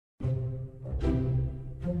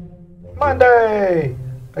Monday!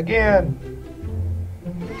 Again!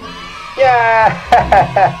 Yay!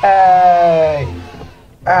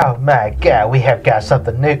 Oh my god, we have got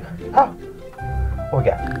something new. Oh, what we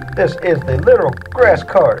got? This is the literal grass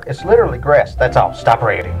card. It's literally grass. That's all. Stop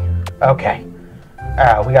reading. Okay.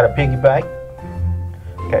 We got a piggy bank.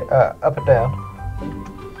 Okay, up and down.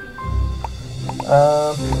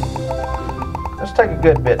 Let's take a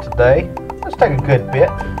good bit today. Let's take a good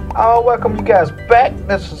bit. I'll welcome you guys back.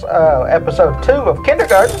 This is episode 2 of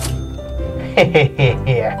kindergarten.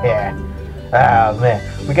 Yeah. Oh man,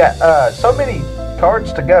 we got so many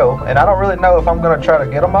cards to go, and I don't really know if I'm gonna try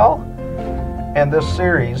to get them all in this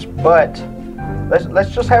series, but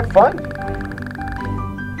let's just have fun.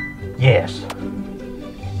 Yes.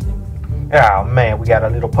 Oh man, we got a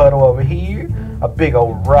little puddle over here, a big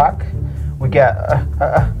old rock. We got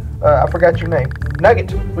I forgot your name.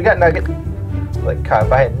 Nugget. We got Nugget. Like, God,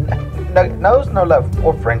 if I had Nugget, knows no love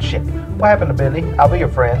or friendship. What happened to Billy? I'll be your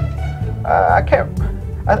friend. I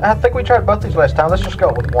think we tried both these last time. Let's just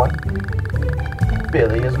go with one.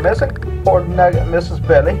 Billy is missing. Poor Nugget misses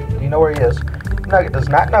Billy. Do you know where he is? Nugget does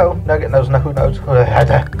not know. Nugget knows who knows. Of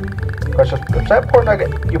course, that poor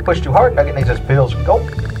Nugget. You pushed too hard. Nugget needs his pills. Go.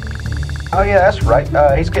 Oh yeah, that's right.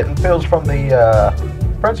 He's getting pills from the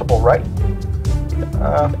principal, right?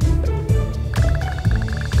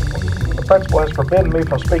 The principal has forbidden me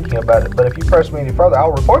from speaking about it, but if you press me any further,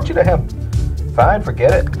 I'll report you to him. Fine,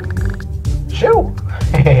 forget it. Shoo!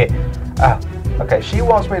 Okay, she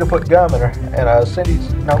wants me to put gum in her, and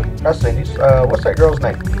Cindy's, no, not Cindy's, what's that girl's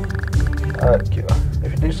name?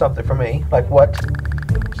 If you do something for me, like what?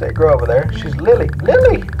 See that girl over there? She's Lily.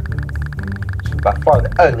 Lily! She's by far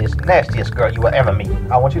the ugliest, nastiest girl you will ever meet.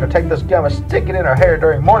 I want you to take this gum and stick it in her hair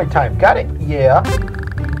during morning time. Got it? Yeah.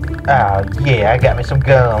 Oh, yeah, I got me some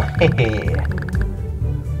gum. Okay,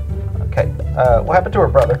 what happened to her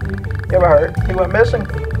brother? You ever heard? He went missing.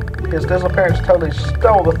 His disappearance totally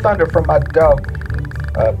stole the thunder from my dog,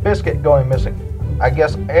 Biscuit, going missing. I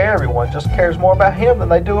guess everyone just cares more about him than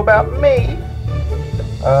they do about me.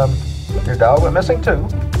 Your dog went missing too?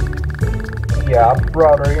 Yeah, I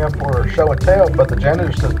brought her in for show and tell, but the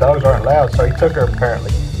janitor says dogs aren't allowed, so he took her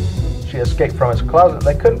apparently. She escaped from his closet.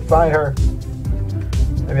 They couldn't find her.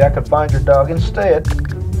 Maybe I could find your dog instead.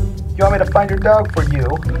 You want me to find your dog for you?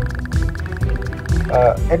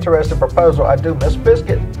 Interesting proposal. I do miss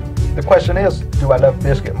Biscuit. The question is, do I love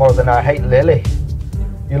Biscuit more than I hate Lily?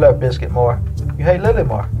 You love Biscuit more. You hate Lily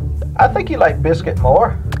more. I think you like Biscuit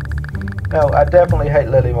more. No, I definitely hate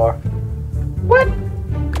Lily more. What?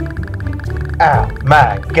 Oh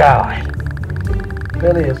my God.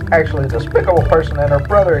 Lily is actually a despicable person, and her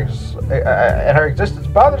brother and her existence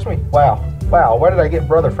bothers me. Wow, where did I get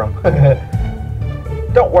brother from?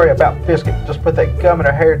 Don't worry about Biscuit. Just put that gum in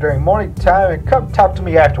her hair during morning time and come talk to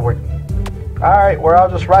me afterward. Alright, we're all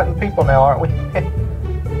just rotten people now, aren't we?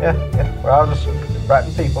 Yeah, we're all just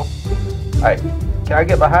rotten people. Alright, can I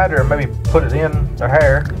get behind her and maybe put it in her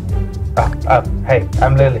hair? Hey,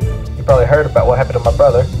 I'm Lily. You probably heard about what happened to my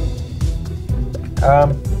brother.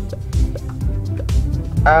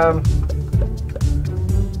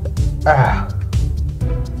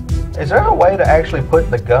 Is there a way to actually put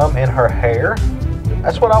the gum in her hair?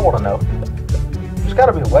 That's what I want to know. There's got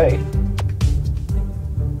to be a way.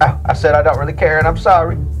 Oh, I said I don't really care, and I'm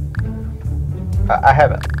sorry. I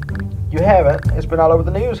haven't. You haven't? It's been all over the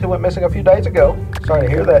news. He went missing a few days ago. Sorry to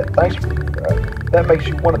hear that. Thanks. That makes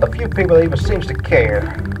you one of the few people that even seems to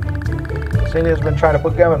care. Cindy has been trying to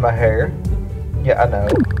put gum in my hair. Yeah, I know.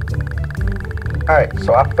 Alright,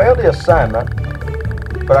 so I failed the assignment,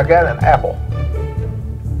 but I got an apple.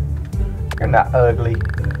 You're not ugly.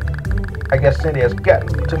 I guess Cindy has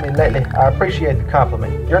gotten to me lately. I appreciate the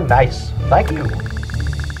compliment. You're nice. Thank you.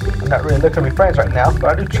 I'm not really looking to be friends right now, but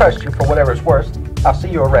I do trust you for whatever it's worth. I'll see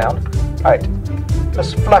you around. Alright,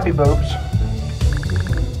 Miss Flappy Boobs.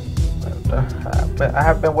 I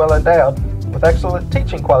have been well endowed with excellent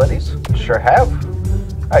teaching qualities. Sure have.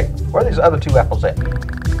 Alright, where are these other 2 apples at?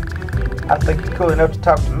 I think you're cool enough to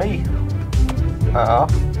talk to me.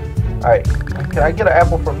 Alright, can I get an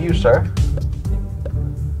apple from you, sir?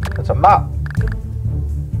 It's a mop.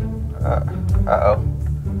 Uh-oh.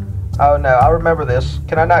 Oh no, I remember this.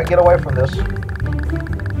 Can I not get away from this?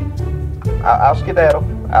 I'll skedaddle.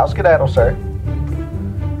 I'll skedaddle, sir.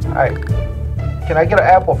 Alright. Can I get an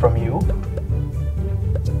apple from you?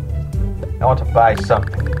 I want to buy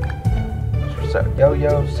something.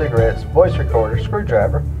 Yo-yo, cigarettes, voice recorder,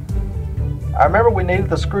 screwdriver. I remember we needed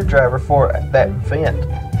the screwdriver for that vent.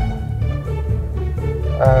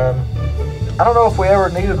 I don't know if we ever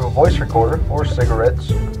needed a voice recorder or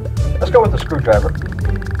cigarettes. Let's go with the screwdriver.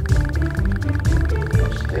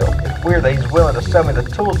 Still, it's weird that he's willing to sell me the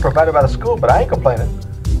tools provided by the school, but I ain't complaining.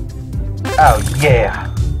 Oh,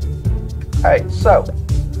 yeah. Alright, so.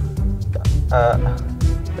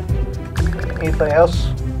 Anything else?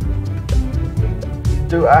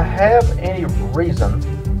 Do I have any reason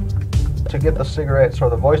to get the cigarettes or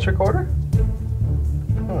the voice recorder?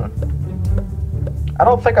 I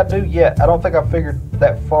don't think I do yet. I don't think I've figured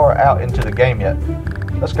that far out into the game yet.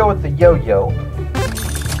 Let's go with the yo-yo.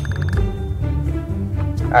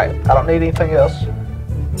 Alright, I don't need anything else.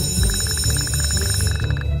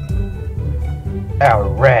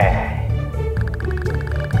 Alright.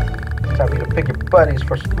 Time for you to pick your buddies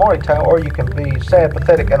for some morning time, or you can be sad,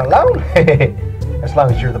 pathetic, and alone. As long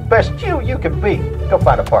as you're the best you can be. Go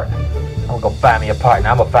find a partner. I'm gonna go find me a partner.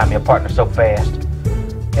 I'm gonna find me a partner so fast.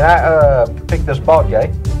 Can I pick this bald guy?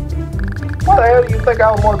 Why the hell do you think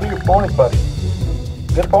I would want to be your morning buddy?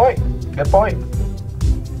 Good point. Good point.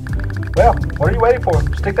 Well, what are you waiting for?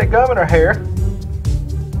 Stick that gum in her hair.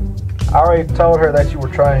 I already told her that you were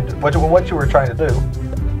trying to what you were trying to do.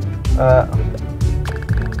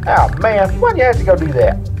 Oh man, why'd you have to go do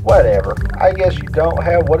that? Whatever. I guess you don't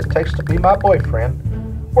have what it takes to be my boyfriend.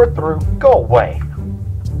 We're through. Go away.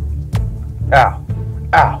 Ow.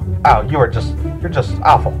 Ow. Ow. You're just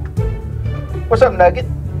awful. What's up, Nugget?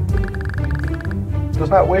 Does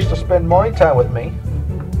not wish to spend morning time with me.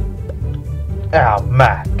 Oh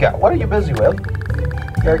my God. What are you busy with?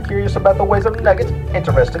 You're curious about the ways of Nugget.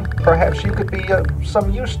 Interesting. Perhaps you could be some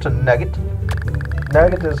use to Nugget.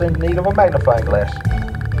 Nugget is in need of a magnifying glass.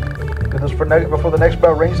 Do this for Nugget before the next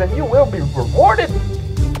bell rings and you will be rewarded.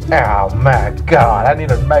 Oh my God. I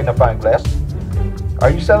need a magnifying glass. Are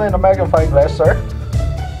you selling a magnifying glass, sir?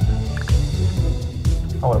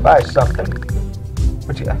 I want to buy something.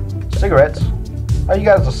 What you got? Cigarettes. Oh, you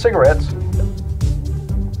guys are cigarettes.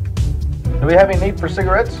 Do we have any need for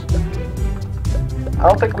cigarettes? I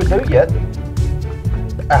don't think we do yet.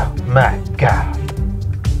 Oh my God.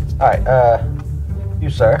 Alright, you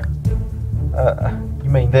sir. You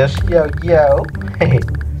mean this? Yo.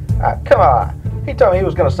 Come on. He told me he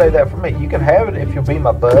was going to say that for me. You can have it if you'll be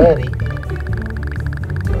my buddy.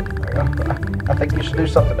 I think you should do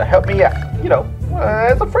something to help me out. You know,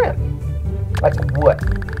 as a friend. Like what?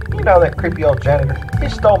 You know that creepy old janitor? He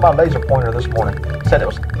stole my laser pointer this morning. Said it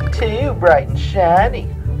was too bright and shiny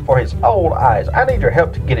for his old eyes. I need your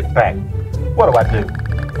help to get it back. What do I do?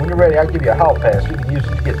 When you're ready, I'll give you a hall pass. You can use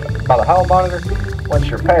it to get by the hall monitor. Once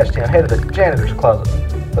you're past him, head to the janitor's closet.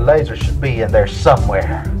 The laser should be in there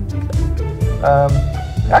somewhere.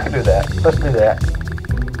 I can do that. Let's do that.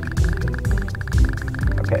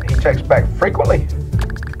 Okay, he checks back frequently.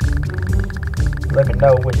 Let me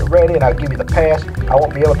know when you're ready and I'll give you the pass. I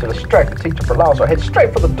won't be able to distract the teacher for long, so head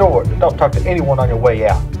straight for the door. Don't talk to anyone on your way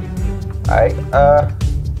out. Alright,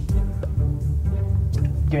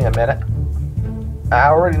 give me a minute. I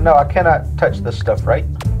already know I cannot touch this stuff, right?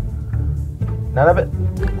 None of it?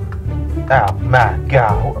 Oh my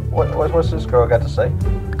God. What's this girl got to say?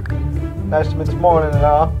 Nice to meet this morning and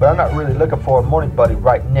all, but I'm not really looking for a morning buddy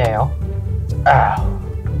right now. Ow.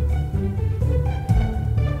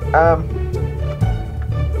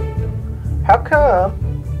 How come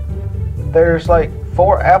there's like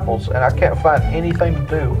 4 apples and I can't find anything to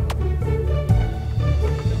do?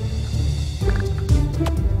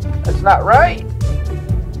 It's not right.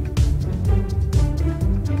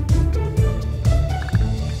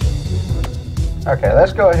 Okay,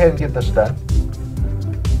 let's go ahead and get this done.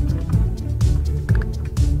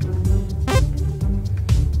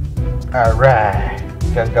 Alright,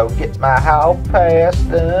 gonna go get my hall pass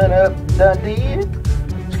done up, done did.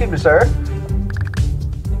 Excuse me, sir.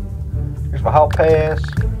 Here's my hall pass.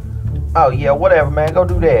 Oh yeah, whatever, man. Go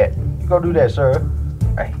do that. You go do that, sir.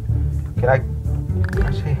 Hey, can I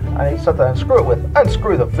see? I need something to unscrew it with.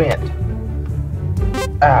 Unscrew the vent.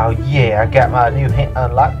 Oh yeah, I got my new hint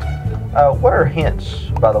unlocked. What are hints,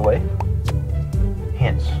 by the way?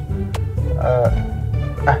 Hints.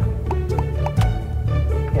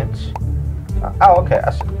 Hints. Oh, okay.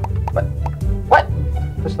 I see. But what?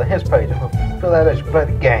 This is the hints page. I'll fill that as you play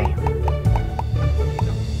the game.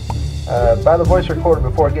 Buy the voice recorder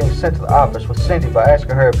before getting sent to the office with Cindy by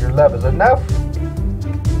asking her if your love is enough.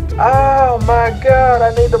 Oh my God!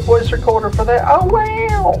 I need the voice recorder for that. Oh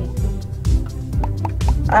wow!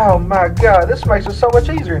 Oh my God! This makes it so much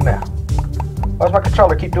easier now. Why does my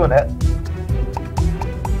controller keep doing that?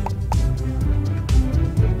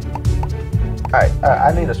 Alright,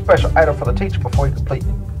 I need a special item for the teacher before you complete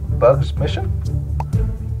Bug's mission.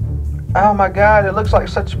 Oh my God, it looks like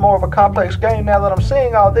such more of a complex game now that I'm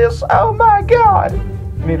seeing all this. Oh my God!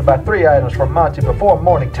 You need to buy 3 items from Monty before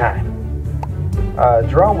morning time.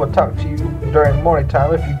 Jerome will talk to you during morning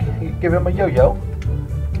time if you give him a yo-yo.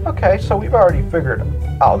 Okay, so we've already figured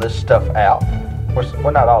all this stuff out. Of course,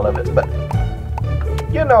 well, not all of it, but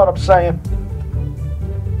you know what I'm saying.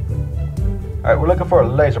 Alright, we're looking for a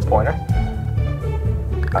laser pointer.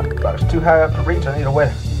 It's too high up to reach. I need a way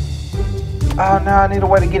to... Oh, no, I need a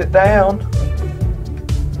way to get it down.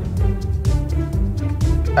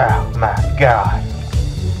 Oh, my God.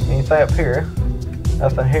 Anything up here?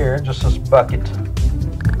 Nothing here, just this bucket.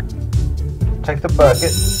 Take the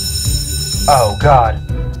bucket. Oh, God.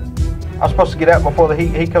 I'm supposed to get out before the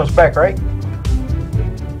he comes back, right?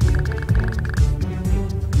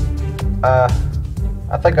 I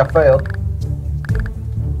think I failed.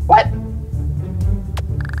 What?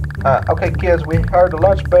 Okay, kids, we heard the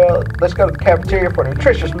lunch bell. Let's go to the cafeteria for a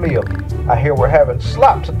nutritious meal. I hear we're having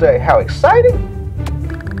slop today. How exciting!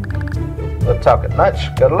 We'll talk at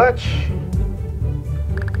lunch. Go to lunch.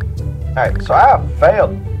 Alright, so I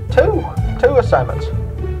failed two assignments.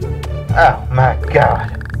 Oh my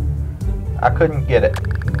God. I couldn't get it.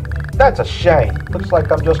 That's a shame. Looks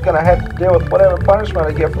like I'm just gonna have to deal with whatever punishment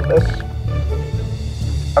I get from this.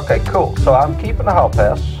 Okay, cool. So I'm keeping the hall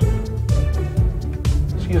pass.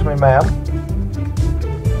 Excuse me, ma'am.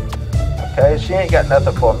 Okay, she ain't got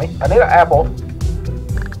nothing for me. I need an apple.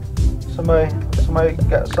 Somebody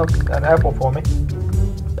got an apple for me.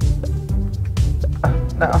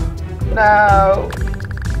 No. No.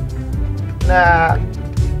 Nah.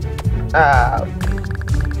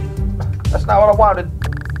 That's not what I wanted.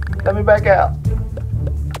 Let me back out.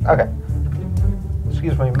 Okay.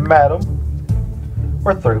 Excuse me, madam.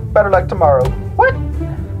 We're through. Better luck tomorrow. What?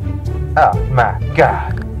 Oh my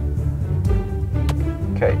God.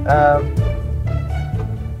 Okay,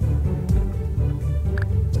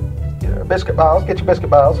 yeah, biscuit balls. Get your biscuit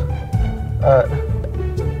balls.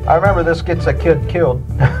 I remember this gets a kid killed.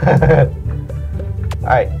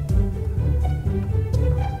 Alright.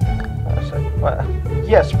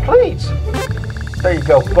 Yes, please. There you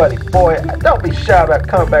go, buddy. Boy, don't be shy about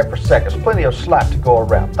coming back for seconds. Plenty of slap to go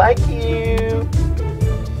around. Thank you.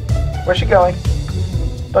 Where's she going?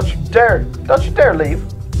 Don't you dare leave.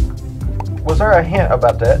 Was there a hint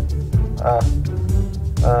about that?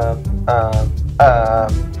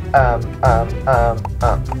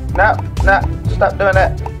 No, stop doing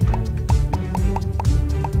that.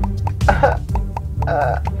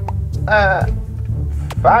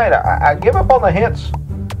 Fine, I give up on the hints.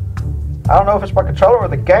 I don't know if it's my controller or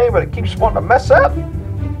the game, but it keeps wanting to mess up.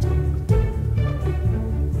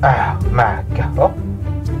 Oh my God. Oh.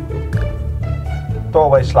 Throw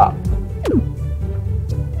away slop.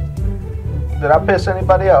 Did I piss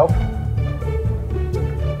anybody off?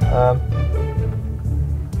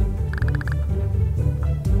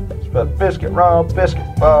 It's about biscuit roll,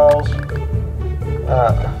 biscuit balls.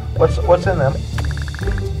 What's in them?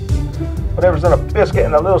 Whatever's in a biscuit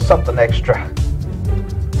and a little something extra.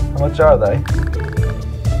 How much are they?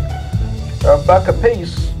 They're $1 a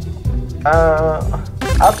piece.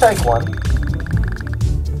 I'll take one.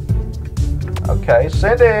 Okay,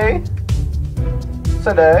 Cindy.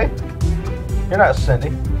 Cindy. You're not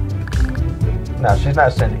Cindy. No, she's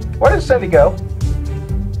not Cindy. Where did Cindy go?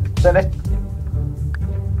 Cindy?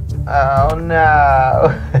 Oh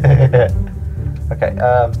no. Okay,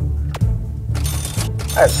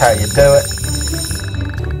 that's how you do it.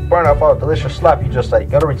 Burn up all the delicious slop you just ate.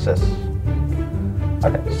 Go to recess.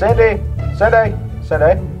 Okay, Cindy.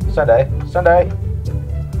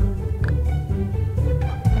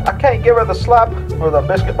 I can't give her the slop or the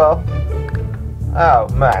biscuit ball. Oh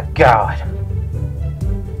my God.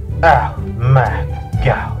 Oh my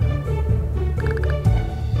God.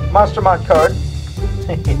 Mastermind card.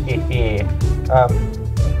 Excuse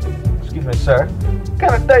me, sir. What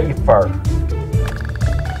kind of day you for?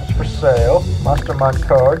 It's for sale. Mastermind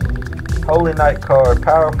card. Holy Night card.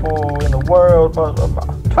 Powerful in the world.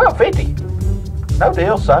 $12.50. No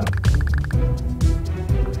deal, son.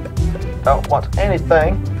 Don't want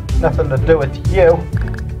anything. Nothing to do with you.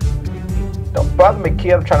 Don't bother me,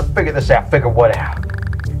 kid. I'm trying to figure this out. Figure what out?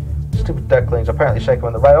 Stupid ducklings. Apparently shake them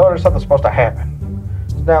in the right order. Something's supposed to happen.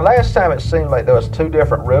 Now, last time it seemed like there was 2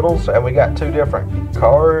 different riddles, and we got 2 different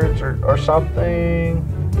cards or something.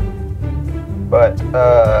 But,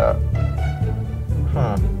 I'm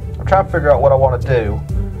trying to figure out what I want to do.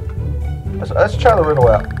 Let's try the riddle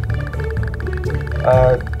out.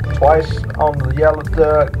 Twice on the yellow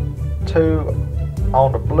duck, 2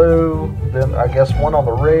 on the blue, then I guess 1 on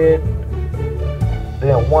the red,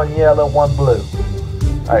 then 1 yellow, 1 blue.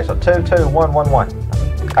 Alright, so 2, 2, 1, 1, 1.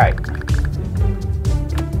 Alright.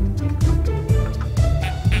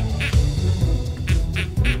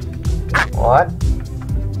 One,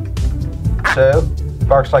 2,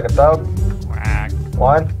 barks like a dog.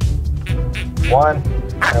 1, 1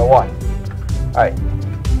 and 1. Alright.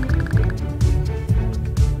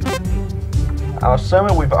 I'm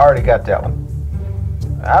assuming we've already got that one.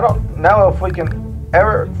 I don't know if we can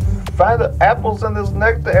ever find the apples in this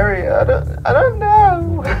next area. I don't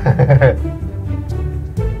know.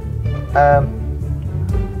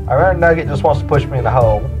 I reckon Nugget just wants to push me in the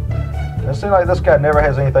hole. It seems like this guy never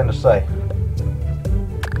has anything to say.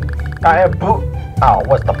 I am Oh,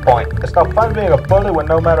 what's the point? It's no fun being a bully when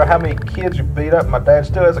no matter how many kids you beat up, my dad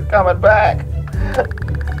still isn't coming back.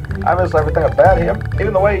 I miss everything about him,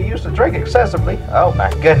 even the way he used to drink excessively. Oh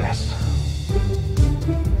my goodness.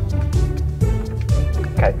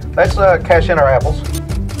 Okay, let's cash in our apples.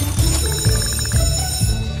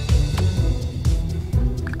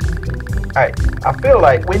 Alright, I feel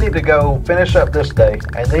like we need to go finish up this day,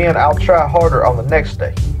 and then I'll try harder on the next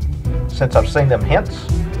day. Since I've seen them hints.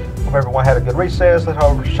 Hope everyone had a good recess. Let's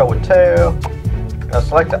hover for show and tell.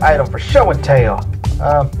 Select the item for show and tell.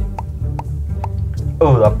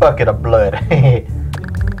 Ooh, a bucket of blood.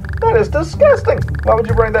 That is disgusting. Why would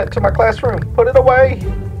you bring that to my classroom? Put it away.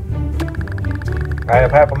 I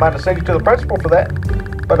have half a mind to send you to the principal for that.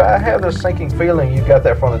 But I have this sinking feeling you got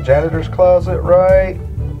that from the janitor's closet, right?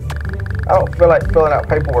 I don't feel like filling out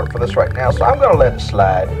paperwork for this right now, so I'm going to let it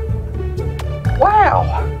slide. Wow.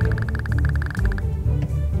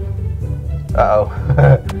 Uh-oh.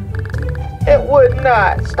 It would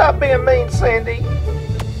not. Stop being mean, Sandy.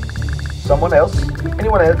 Someone else?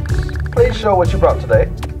 Anyone else? Please show what you brought today.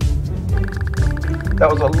 That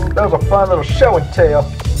was a fun little show and tell.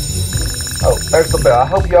 Oh, there's the bell. I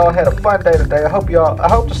hope y'all had a fun day today. I hope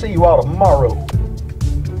to see you all tomorrow.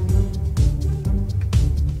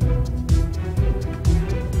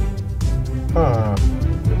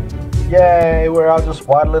 Yay, we're all just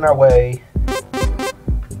waddling our way.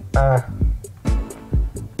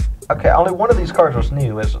 Okay, only one of these cards was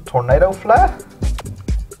new. Is it Tornado Fly?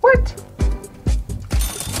 What?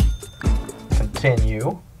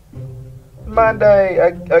 Continue. Monday,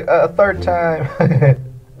 a third time.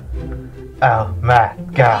 Oh my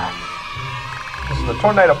god. This is a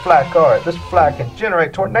Tornado Fly card. This fly can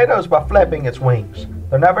generate tornadoes by flapping its wings.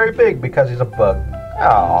 They're not very big because he's a bug.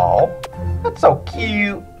 Oh, that's so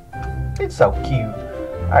cute. It's so cute.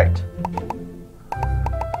 Alright.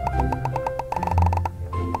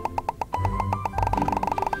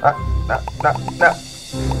 No.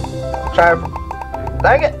 Try.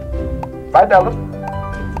 Dang it. $5.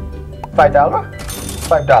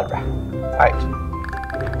 $5. Alright.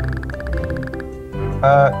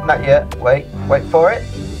 Not yet. Wait for it.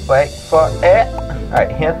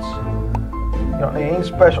 Alright, hints. You don't need any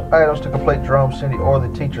special items to complete Jerome, Cindy, or the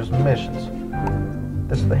teacher's missions.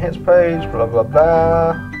 This is the hints page, blah blah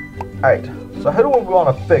blah. Alright, so who do we want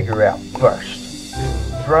to figure out first?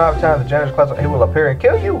 Drive time to the janitor's closet, he will appear and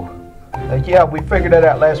kill you. Yeah, we figured that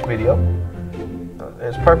out last video.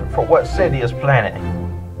 It's perfect for what Cindy is planning.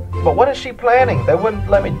 But what is she planning? They wouldn't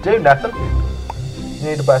let me do nothing. You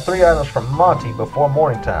need to buy 3 items from Monty before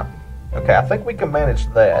morning time. Okay, I think we can manage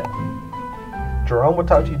that. Jerome will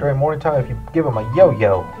talk to you during morning time if you give him a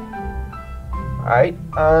yo-yo. Alright,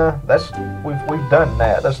 we've done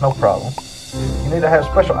that. That's no problem. You need to have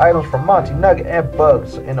special items from Monty, Nugget, and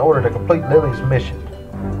Bugs in order to complete Lily's mission.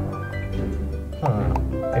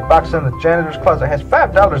 A box in the janitor's closet has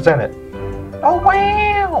 $5 in it. Oh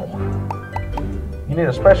wow! You need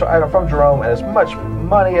a special item from Jerome and as much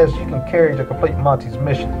money as you can carry to complete Monty's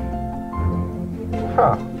mission.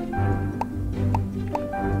 Huh.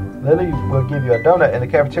 Lily will give you a donut in the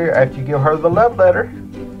cafeteria after you give her the love letter.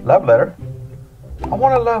 Love letter? I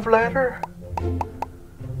want a love letter.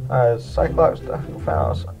 Cyclops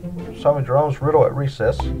found some of Jerome's riddle at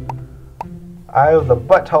recess. Eye of the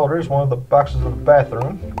butt holder is one of the boxes of the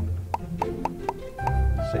bathroom.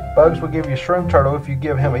 Let's see. Bugs will give you a shroom turtle if you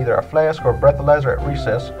give him either a flask or a breathalyzer at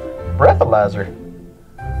recess. Breathalyzer?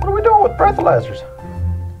 What are we doing with breathalyzers?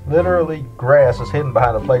 Literally, grass is hidden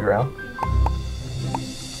behind the playground.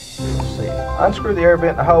 Let's see. Unscrew the air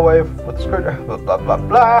vent in the hallway with the screwdriver. Blah blah blah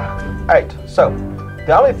blah. Alright, so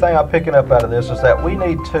the only thing I'm picking up out of this is that we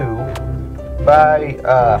need to buy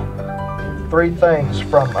 3 things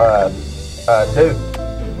from dude.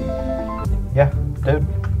 Yeah, dude.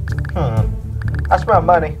 I smell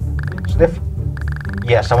money. Sniff.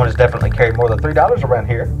 Yeah, someone has definitely carried more than $3 around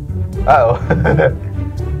here. Uh-oh.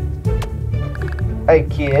 Hey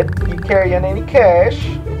kid, you carrying any cash?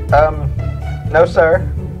 No sir.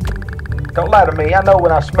 Don't lie to me. I know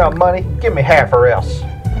when I smell money. Give me half or else.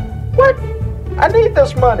 What? I need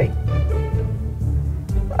this money.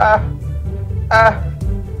 I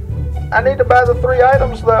need to buy the 3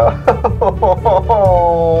 items though.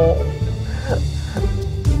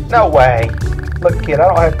 No way. Look, kid, I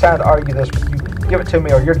don't have time to argue this with you. Give it to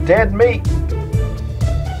me or you're dead meat.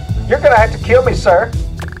 You're gonna have to kill me, sir.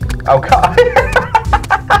 Oh, God.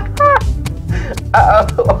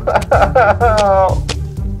 Uh-oh.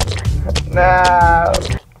 No.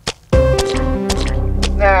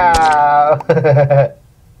 No.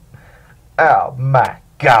 Oh, my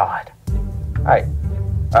God. Hey.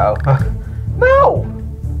 Uh-oh. No.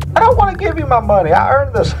 I don't want to give you my money. I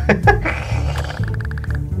earned this.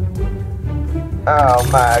 Oh,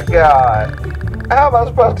 my God. How am I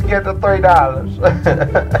supposed to get the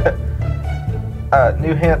 $3?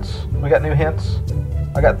 New hints. We got new hints.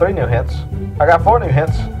 I got 3 new hints. I got 4 new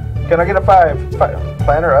hints. Can I get a 5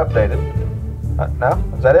 planner updated? No?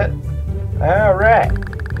 Is that it? Alright.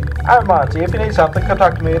 I'm Monty. If you need something, come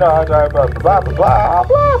talk to me at blah, blah, blah, blah, blah,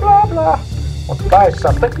 blah, blah, blah. Want to buy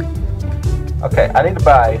something? Okay, I need to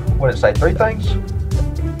buy, what did it say, 3 things?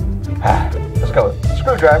 Let's go with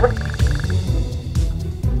screwdriver.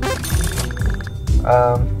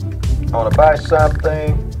 I want to buy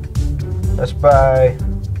something. Let's buy,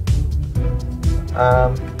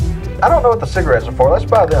 I don't know what the cigarettes are for. Let's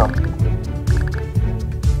buy them.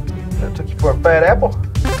 That took you for a bad apple.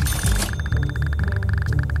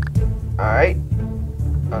 Alright.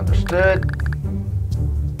 Understood.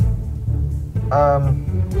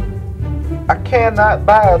 I cannot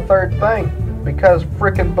buy a 3rd thing because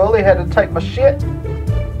frickin' Bully had to take my shit.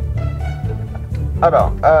 Hold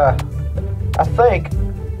on. I think,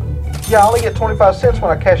 yeah, I only get 25 cents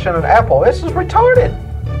when I cash in an apple. This is retarded.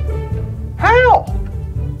 How?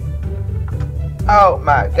 Oh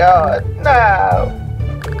my God. No.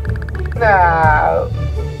 No.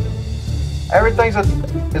 Everything's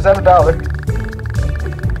is that $1?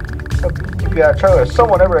 I'll keep you out of trouble. If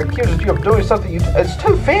someone ever accuses you of doing something, it's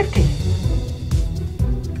 $2.50.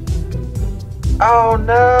 Oh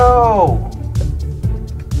no.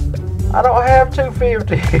 I don't have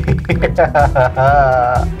 $2.50.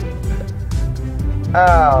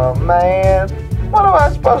 Oh man, what am I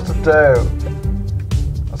supposed to do?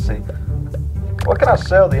 Let's see. What can I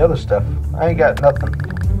sell the other stuff? I ain't got nothing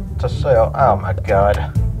to sell. Oh my God.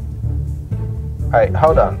 Alright,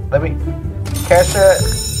 hold on. Let me cash that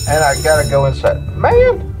and I gotta go inside.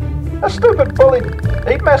 Man, that stupid bully,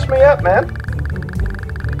 he messed me up, man.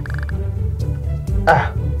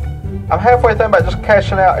 I'm halfway thinking about just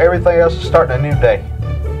cashing out everything else and starting a new day.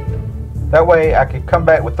 That way I could come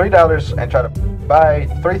back with $3 and try to buy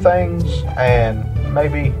 3 things and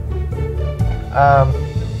maybe I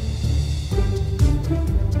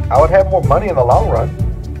would have more money in the long run.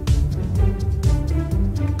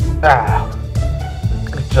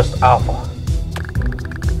 It's just awful.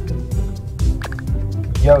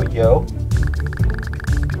 Yo.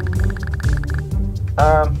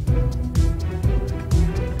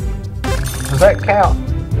 Does that count?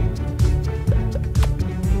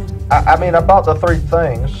 I mean, I bought the 3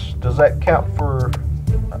 things. Does that count for,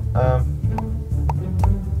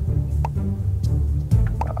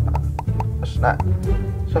 it's not,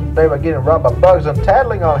 someday by getting robbed by bugs and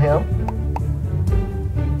tattling on him.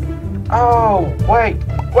 Oh, wait,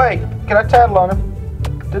 can I tattle on him?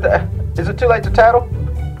 Is it too late to tattle?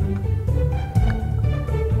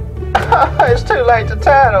 It's too late to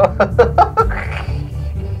tattle.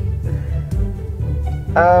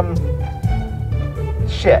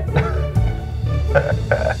 Shit.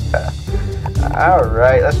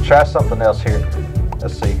 Alright, let's try something else here.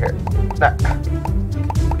 Let's see here. Nah.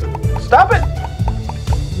 Stop it!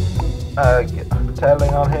 Get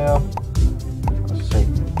tattling on him. Let's see.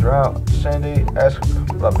 Drown Cindy, ask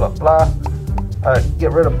blah blah blah.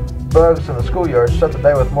 Get rid of bugs in the schoolyard. Shut the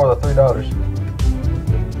day with more than $3.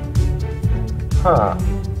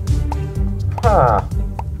 Huh.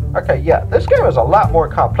 Okay, yeah, this game is a lot more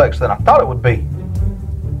complex than I thought it would be.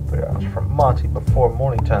 $3 from Monty before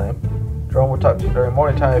morning time. Drone will talk to you during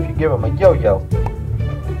morning time if you give him a yo-yo.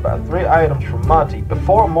 Buy 3 items from Monty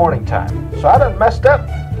before morning time. So I done messed up?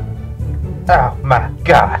 Oh my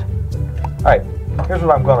God. Alright, here's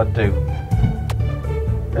what I'm gonna do.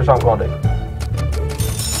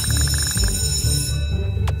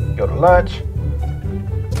 Go to lunch.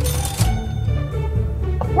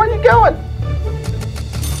 Where are you going?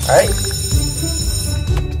 Alright.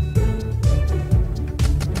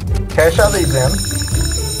 Cash out these in.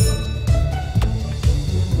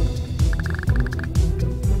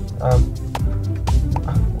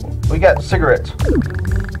 We got cigarettes.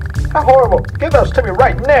 How horrible. Give those to me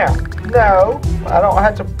right now. No, I don't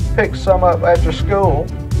have to pick some up after school.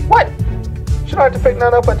 What? Should I have to pick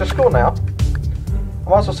none up after school now?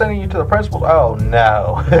 I'm also sending you to the principal. Oh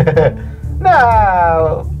no.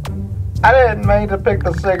 No. I didn't mean to pick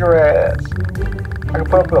the cigarettes. I can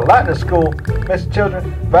put up with a lot in this school. Missing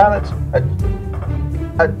children, violence,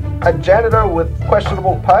 a janitor with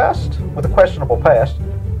questionable past. With a questionable past.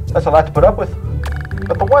 That's a lot to put up with.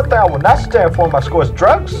 But the one thing I will not stand for in my school is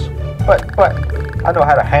drugs. But I know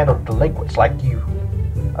how to handle delinquents like you.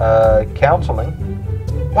 Counseling.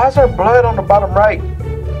 Why is there blood on the bottom right?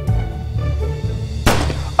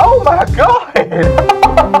 Oh my God!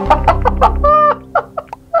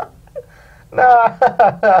 Nah.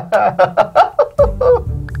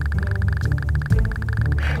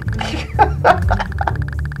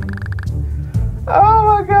 Oh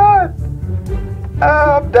my God!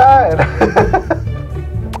 I'm dying.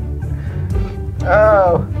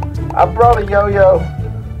 Oh, I brought a yo-yo.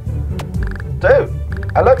 Dude,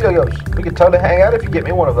 I love yo-yos. We could totally hang out if you get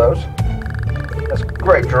me one of those. That's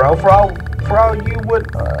great, Jerome. For all you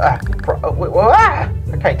would, I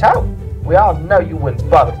can't talk. We all know you wouldn't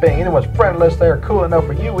bother being anyone's friend unless they are cool enough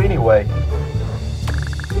for you anyway.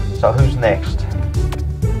 So who's next?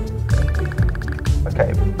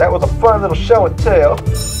 Okay, that was a fun little show and tell.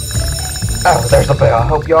 Oh, there's the bell. I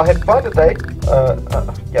hope y'all had fun today.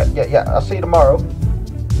 Yeah. I'll see you tomorrow.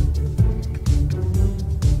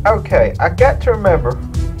 Okay, I got to remember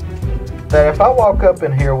that if I walk up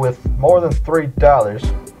in here with more than $3,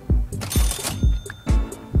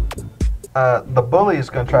 the bully is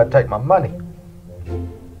going to try to take my money.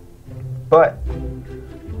 But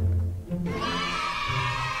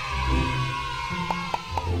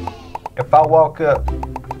if I walk up,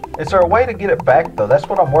 is there a way to get it back though? That's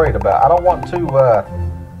what I'm worried about. I don't want to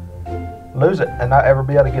lose it and not ever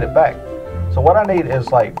be able to get it back. So what I need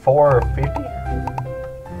is like $4.50.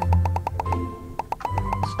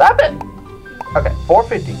 Stop it! Okay,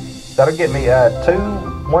 $4.50. That'll get me two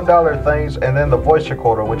 $1 things and then the voice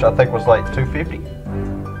recorder, which I think was like $2.50.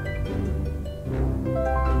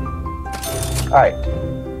 Alright.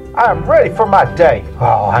 I'm ready for my day.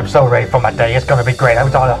 Oh, I'm so ready for my day. It's gonna be great.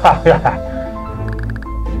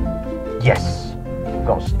 Yes. I'm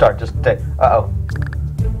gonna start this day.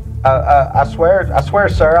 I swear,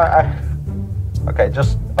 sir, okay,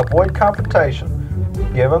 just avoid confrontation.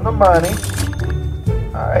 Give him the money.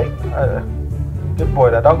 Alright. Good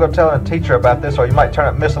boy. Now don't go telling a teacher about this or you might turn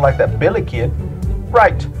up missing like that Billy kid.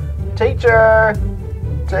 Right. Teacher!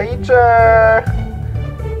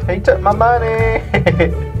 He took my money.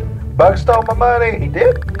 Bugs stole my money. He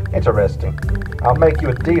did? Interesting. I'll make you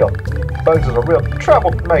a deal. Bugs is a real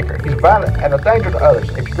troublemaker. He's violent and a danger to others.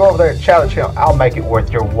 If you go over there and challenge him, I'll make it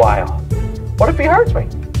worth your while. What if he hurts me?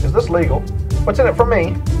 Is this legal? What's in it for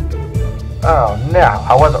me? Oh, no.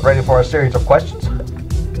 I wasn't ready for a series of questions.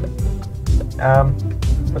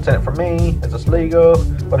 What's in it for me? Is this legal?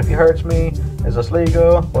 What if he hurts me? Is this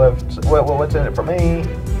legal? What's in it for me?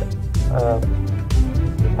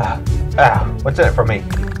 What's in it for me?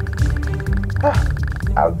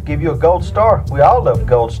 I'll give you a gold star. We all love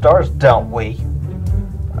gold stars, don't we?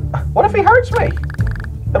 What if he hurts me?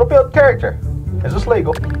 It'll build character. Is this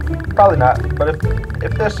legal? Probably not. But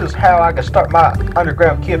if this is how I can start my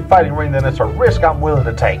underground kid fighting ring, then it's a risk I'm willing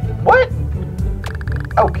to take. What?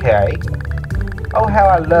 Okay. Oh, how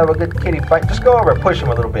I love a good kitty fight. Just go over and push him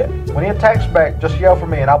a little bit. When he attacks back, just yell for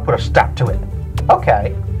me and I'll put a stop to it.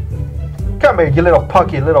 Okay. Come here, you little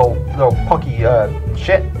punky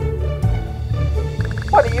shit.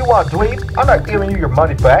 What do you want, dweeb? I'm not giving you your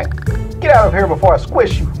money back. Get out of here before I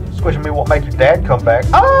squish you. Squishing me won't make your dad come back.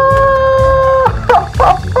 Oh!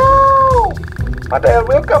 My dad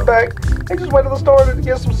will come back. He just went to the store to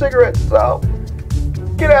get some cigarettes, so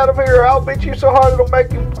get out of here. I'll beat you so hard it'll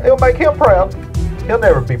make him proud. He'll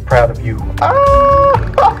never be proud of you. Oh!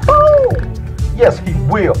 Yes, he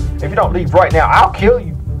will. If you don't leave right now, I'll kill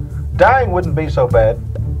you. Dying wouldn't be so bad.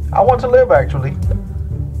 I want to live, actually.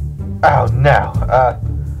 Oh, no.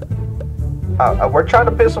 We're trying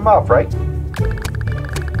to piss him off, right?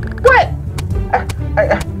 What?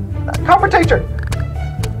 Call for teacher.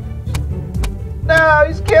 No,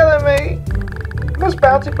 he's killing me. Miss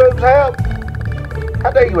Bouncy Boobs, help.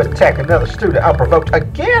 How dare you attack another student unprovoked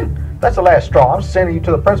again? That's the last straw. I'm sending you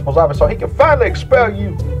to the principal's office so he can finally expel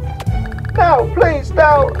you. No, please,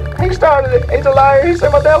 no. He started it. He's a liar. He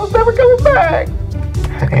said my dad was never coming back.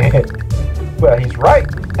 Well, he's right.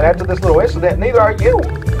 And after this little incident, neither are you.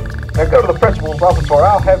 Now go to the principal's office or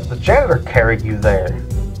I'll have the janitor carry you there.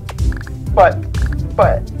 But,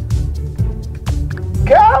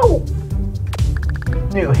 go!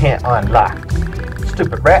 New hint unlocked.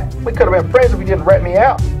 Stupid rat. We could have been friends if you didn't rat me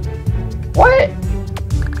out. What?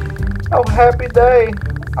 Oh, happy day.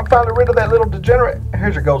 I'm finally rid of that little degenerate.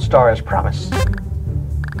 Here's your gold star as promised.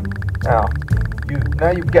 Now,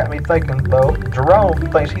 Now you've got me thinking, though. Jerome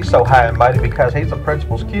thinks he's so high and mighty because he's the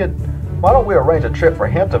principal's kid. Why don't we arrange a trip for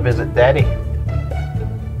him to visit Daddy?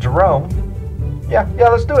 Jerome? Yeah,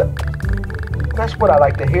 let's do it. That's what I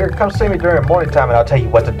like to hear. Come see me during morning time and I'll tell you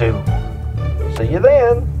what to do. See you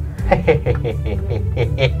then.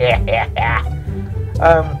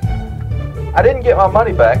 I didn't get my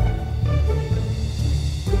money back.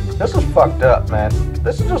 This is fucked up, man.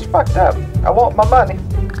 This is just fucked up. I want my money.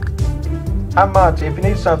 I'm Monty. If you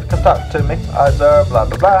need something, come talk to me. Blah, blah,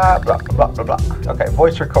 blah, blah, blah, blah, blah. Okay,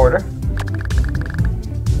 voice recorder.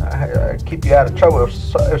 Keep you out of trouble if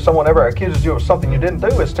someone ever accuses you of something you didn't do.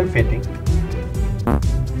 It's $2.50.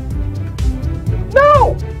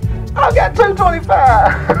 No! I got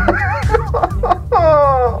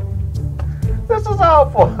 $2.25. This is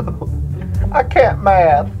awful. I can't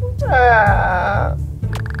math.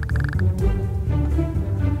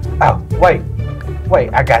 Oh, wait,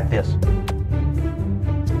 I got this.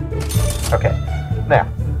 Okay, now,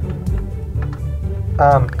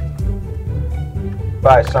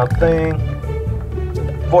 buy something,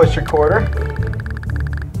 voice recorder.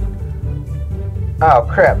 Oh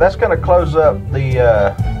crap, that's gonna close up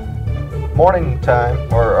the morning time,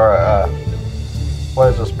 or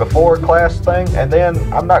what is this, before class thing, and then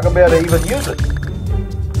I'm not gonna be able to even use it.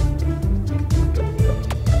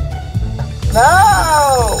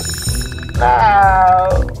 No!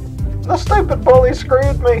 The stupid bully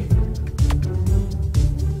screwed me.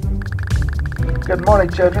 Good morning,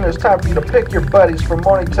 children. It's time for you to pick your buddies for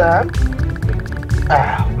morning time.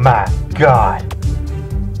 Oh, my God.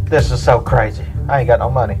 This is so crazy. I ain't got no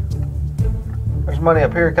money. There's money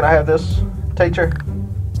up here. Can I have this? Teacher?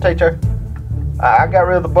 I got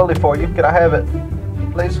rid of the bully for you. Can I have it?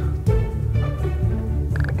 Please?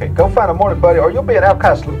 Okay, go find a morning buddy or you'll be an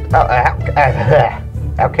outcast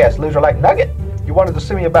loser like Nugget. You wanted to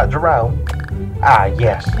see me about Jerome? Ah,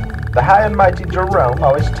 yes. The high and mighty Jerome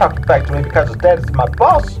always talking back to me because his dad is my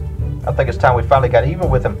boss. I think it's time we finally got even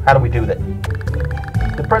with him. How do we do that?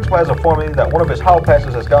 The principal has informed me that one of his hall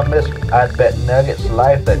passes has gone missing. I'd bet Nugget's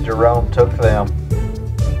life that Jerome took them.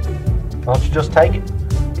 Why don't you just take it?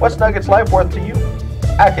 What's Nugget's life worth to you?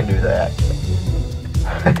 I can do that.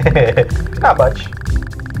 Not much.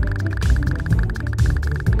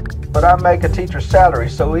 But I make a teacher's salary,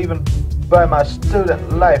 so even by my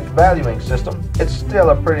student life valuing system, it's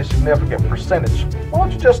still a pretty significant percentage. Why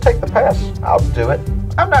don't you just take the pass? I'll do it.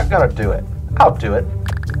 I'm not gonna do it. I'll do it.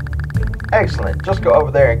 Excellent. Just go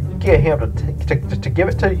over there and get him to give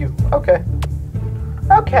it to you. Okay.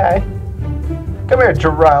 Okay. Come here,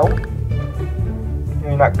 Jerome.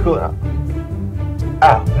 You're not cool enough.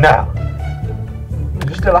 Oh, no.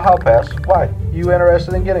 Did you steal a hall pass? Why? You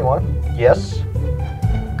interested in getting one? Yes.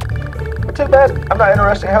 Too bad. I'm not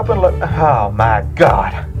interested in helping. Look. Oh my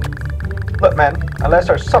God. Look, man. Unless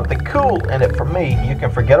there's something cool in it for me, you can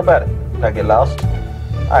forget about it. Now get lost.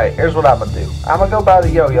 All right. Here's what I'm gonna do. I'm gonna go buy the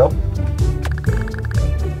yo-yo.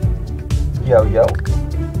 Yo-yo.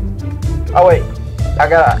 Oh wait. I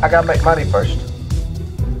gotta make money first.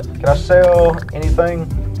 Can I sell anything?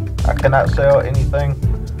 I cannot sell anything.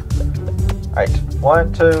 All right.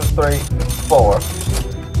 1, 2, 3, 4.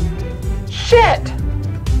 Shit.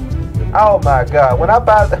 Oh my God, when I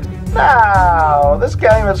buy the... No! This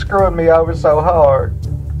game is screwing me over so hard.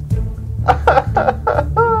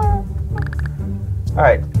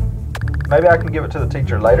 Alright. Maybe I can give it to the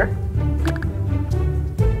teacher later.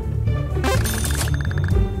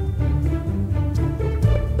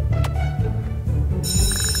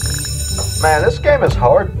 Man, this game is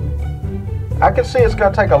hard. I can see it's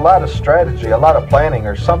going to take a lot of strategy, a lot of planning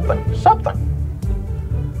or something.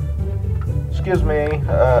 Excuse me,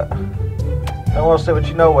 I want to see what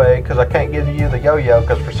you know, Wade, because I can't give you the yo-yo,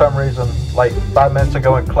 because for some reason, like 5 minutes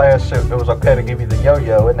ago in class, it was okay to give you the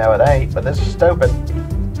yo-yo, and now it ain't, but this is stupid.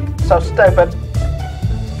 So stupid.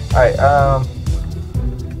 Alright,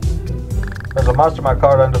 there's a Monster My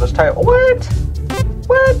card under this table. What?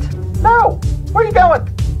 No! Where are you going?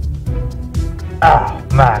 Oh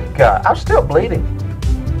my God, I'm still bleeding.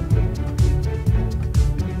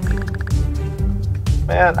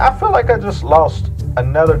 Man, I feel like I just lost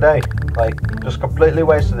another day. Like, just completely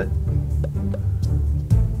wasted it.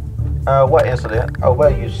 What incident? Oh,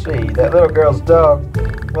 well, you see, that little girl's dog.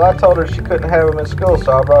 Well, I told her she couldn't have him in school,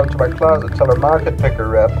 so I brought him to my closet till her mom could pick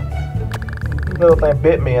her up. Little thing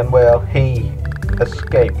bit me, and well, he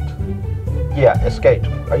escaped. Yeah, escaped.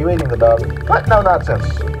 Are you eating the dog? What? No nonsense.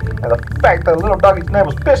 And the fact that the little doggy's name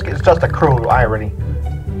was Biscuit is just a cruel irony.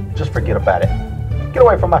 Just forget about it. Get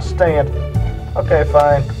away from my stand. Okay,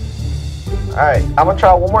 fine. Alright, I'm gonna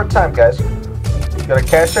try one more time, guys. Gotta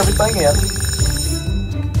cash everything in.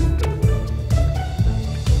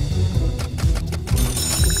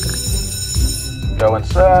 Go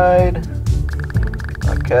inside.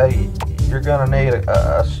 Okay, you're gonna need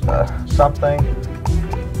something.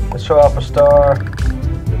 Let's show off a star.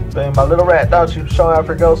 Boom, my little rat dog, you show off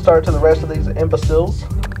your gold star to the rest of these imbeciles.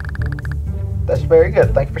 That's very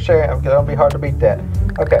good. Thank you for sharing. It'll be hard to beat that.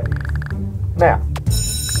 Okay. Now,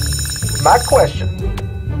 my question.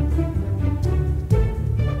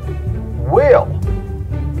 Will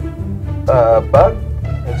Bug,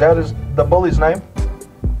 is that the bully's name?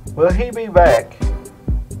 Will he be back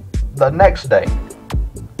the next day?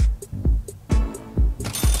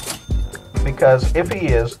 Because if he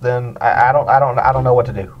is, then I don't know what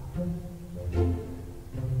to do.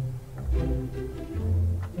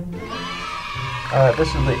 This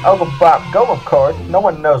is the Oglebop Golem card. No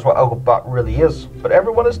one knows what Oglebop really is, but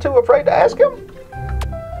everyone is too afraid to ask him.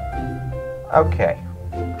 Okay.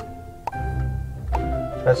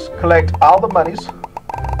 Let's collect all the monies.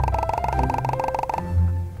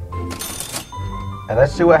 And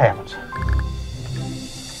let's see what happens.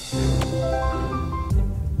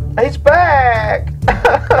 He's back!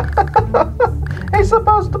 He's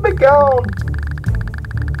supposed to be gone.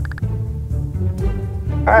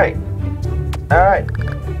 Alright. Alright.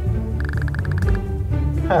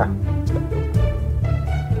 Huh.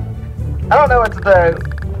 I don't know what to do.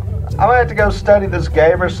 I'm gonna have to go study this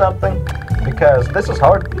game or something, because this is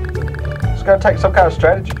hard. It's gonna take some kind of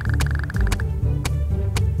strategy.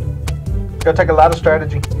 It's gonna take a lot of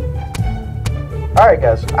strategy. Alright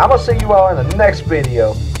guys, I'm gonna see you all in the next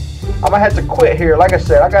video. I'm gonna have to quit here. Like I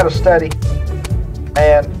said, I gotta study.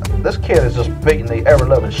 And this kid is just beating the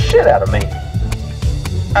ever-loving shit out of me.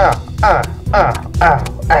 Ow,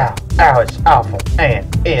 it's awful. And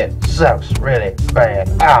it sucks really bad.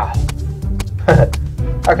 Ow.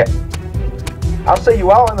 Okay. I'll see you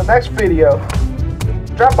all in the next video.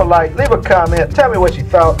 Drop a like, leave a comment, tell me what you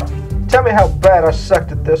thought. Tell me how bad I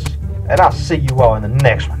sucked at this. And I'll see you all in the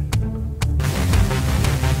next one.